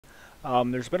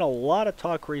There's been a lot of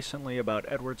talk recently about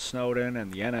Edward Snowden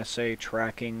and the NSA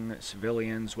tracking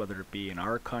civilians, whether it be in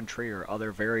our country or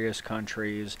other various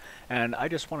countries, and I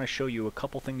just want to show you a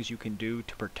couple things you can do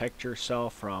to protect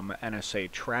yourself from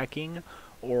NSA tracking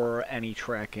or any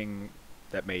tracking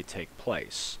that may take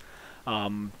place.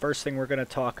 First thing we're going to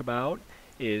talk about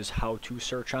is how to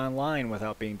search online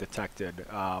without being detected.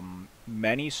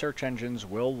 Many search engines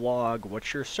will log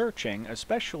what you're searching,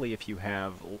 especially if you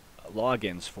have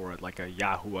logins for it, like a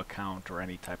Yahoo account or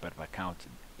any type of account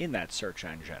in that search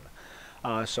engine.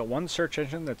 So one search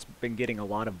engine that's been getting a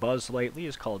lot of buzz lately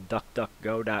is called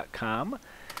DuckDuckGo.com,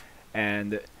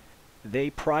 and they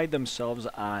pride themselves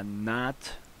on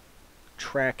not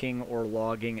tracking or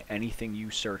logging anything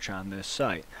you search on this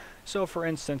site. So for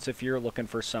instance, if you're looking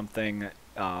for something,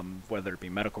 whether it be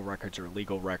medical records or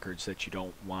legal records that you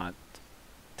don't want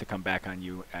to come back on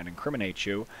you and incriminate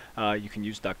you, you can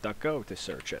use DuckDuckGo to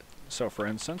search it. So for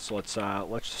instance, let's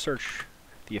search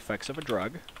the effects of a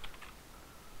drug,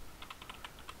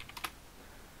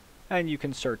 and you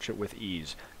can search it with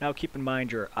ease. Now keep in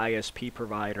mind your ISP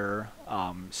provider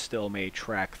still may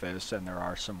track this, and there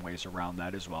are some ways around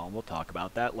that as well, and we'll talk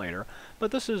about that later.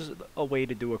 But this is a way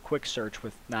to do a quick search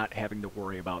with not having to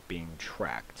worry about being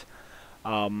tracked.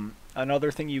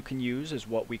 Another thing you can use is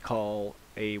what we call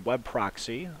a web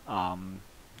proxy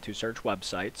to search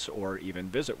websites or even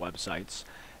visit websites.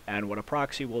 And what a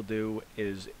proxy will do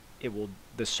is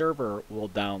the server will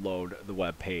download the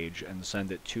web page and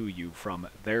send it to you from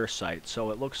their site. So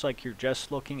it looks like you're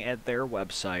just looking at their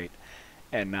website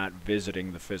and not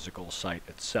visiting the physical site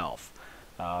itself.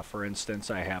 For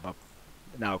instance,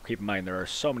 now keep in mind there are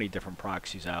so many different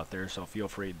proxies out there, so feel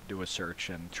free to do a search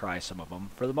and try some of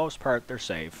them. For the most part, they're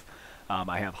safe.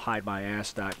 I have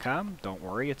hidemyass.com. Don't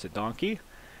worry, it's a donkey.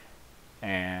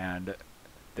 And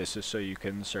this is so you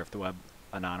can surf the web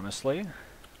anonymously.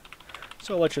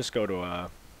 So let's just go to a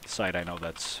site I know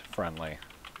that's friendly.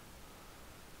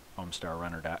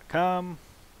 homestarrunner.com.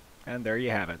 And there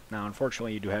you have it. Now,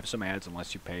 unfortunately, you do have some ads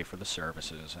unless you pay for the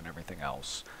services and everything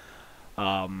else.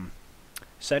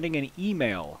 Sending an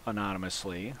email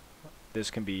anonymously.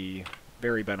 This can be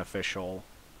very beneficial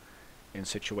in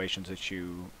situations that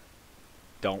you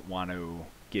don't want to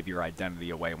give your identity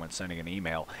away when sending an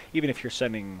email. Even if you're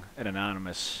sending an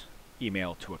anonymous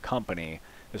email to a company,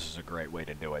 this is a great way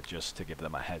to do it, just to give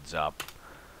them a heads up.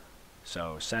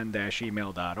 So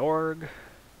send-email.org,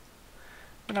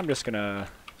 and I'm just going to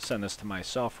send this to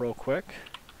myself real quick.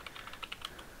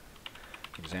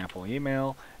 Example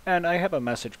email, and I have a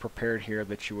message prepared here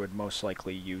that you would most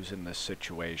likely use in this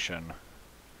situation.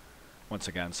 Once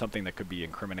again, something that could be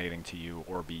incriminating to you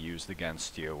or be used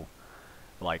against you,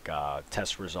 like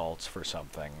test results for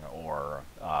something, or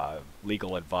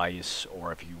legal advice,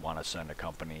 or if you want to send a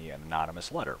company an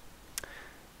anonymous letter.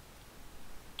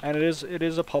 And it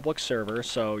is a public server,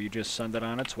 so you just send it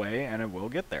on its way and it will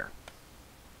get there.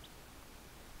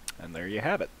 And there you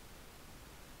have it.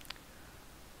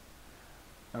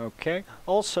 Okay,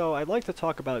 also I'd like to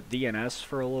talk about DNS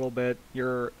for a little bit.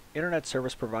 Your internet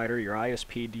service provider, your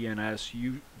ISP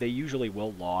DNS, they usually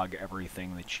will log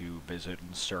everything that you visit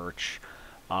and search.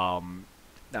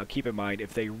 Now keep in mind,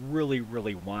 if they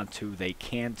really want to, they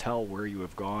can tell where you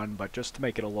have gone, but just to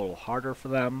make it a little harder for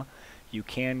them, you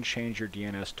can change your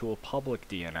DNS to a public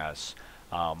DNS.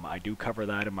 I do cover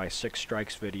that in my 6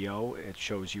 strikes video. It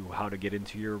shows you how to get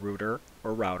into your router,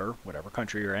 whatever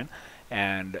country you're in,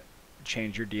 and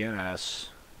change your DNS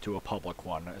to a public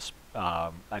one.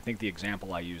 I think the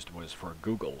example I used was for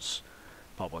Google's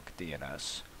public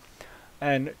DNS.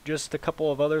 And just a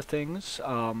couple of other things.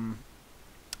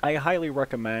 I highly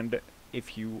recommend,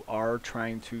 if you are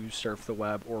trying to surf the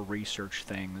web or research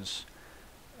things,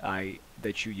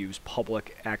 that you use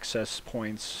public access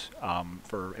points.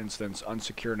 For instance,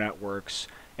 unsecure networks,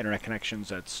 internet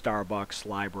connections at Starbucks,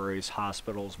 libraries,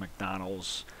 hospitals,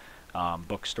 McDonald's,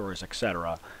 bookstores,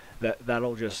 etc.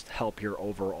 That'll just help your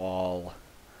overall,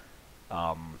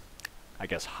 I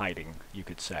guess, hiding, you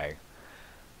could say.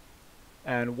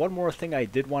 And one more thing I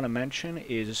did want to mention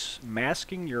is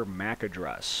masking your MAC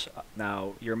address.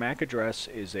 Now, your MAC address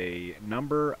is a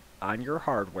number on your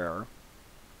hardware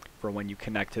for when you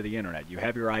connect to the internet. You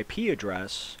have your IP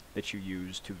address that you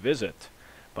use to visit,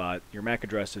 but your MAC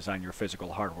address is on your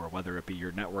physical hardware, whether it be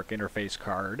your network interface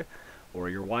card or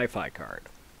your Wi-Fi card.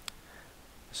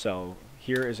 So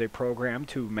here is a program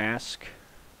to mask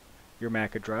your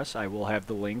MAC address. I will have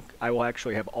the link. I will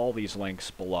actually have all these links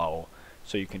below,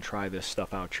 so you can try this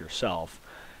stuff out yourself.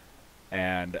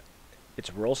 And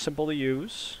it's real simple to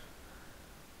use.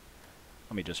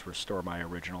 Let me just restore my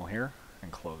original here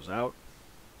and close out.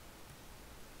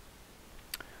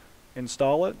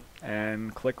 install it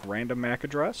and click random MAC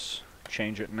address,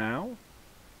 change it now,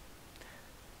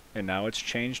 and now it's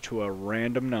changed to a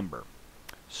random number.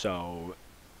 So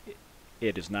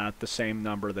it is not the same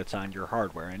number that's on your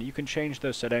hardware, and you can change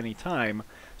this at any time,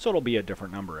 so it'll be a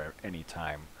different number at any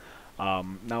time.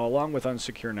 Now, along with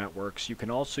unsecure networks, you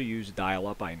can also use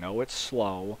dial-up. I know it's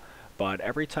slow, but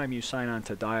every time you sign on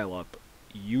to dial-up,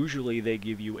 usually they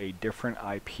give you a different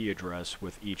IP address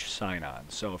with each sign-on.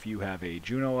 So if you have a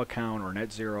Juno account or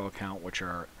NetZero account,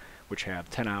 which have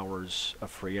 10 hours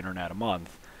of free internet a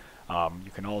month,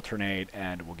 you can alternate,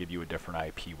 and it will give you a different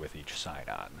IP with each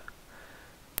sign-on.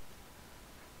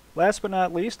 Last but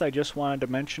not least, I just wanted to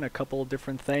mention a couple of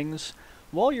different things.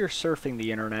 While you're surfing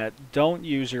the internet, don't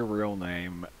use your real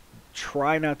name.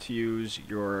 Try not to use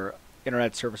your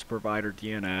internet service provider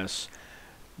DNS.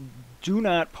 Do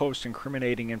not post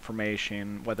incriminating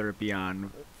information, whether it be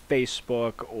on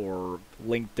Facebook or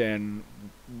LinkedIn,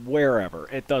 wherever.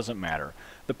 It doesn't matter.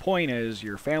 The point is,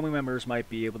 your family members might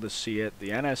be able to see it, the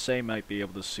NSA might be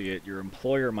able to see it, your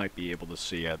employer might be able to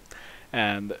see it,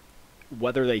 and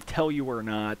whether they tell you or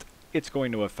not, it's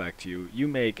going to affect you. You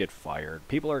may get fired.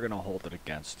 People are going to hold it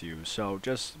against you. So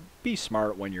just be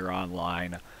smart when you're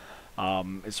online.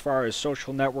 As far as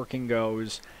social networking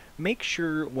goes, make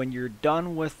sure when you're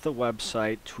done with the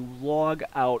website to log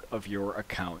out of your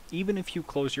account. Even if you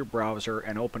close your browser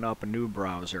and open up a new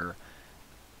browser,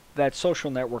 that social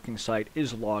networking site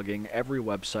is logging every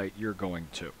website you're going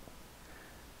to.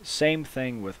 Same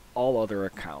thing with all other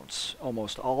accounts.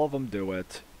 Almost all of them do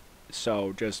it.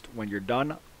 So just when you're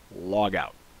done, log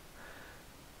out.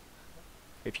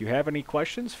 If you have any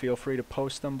questions, feel free to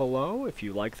post them below. If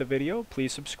you like the video,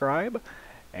 please subscribe.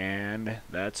 And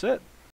that's it.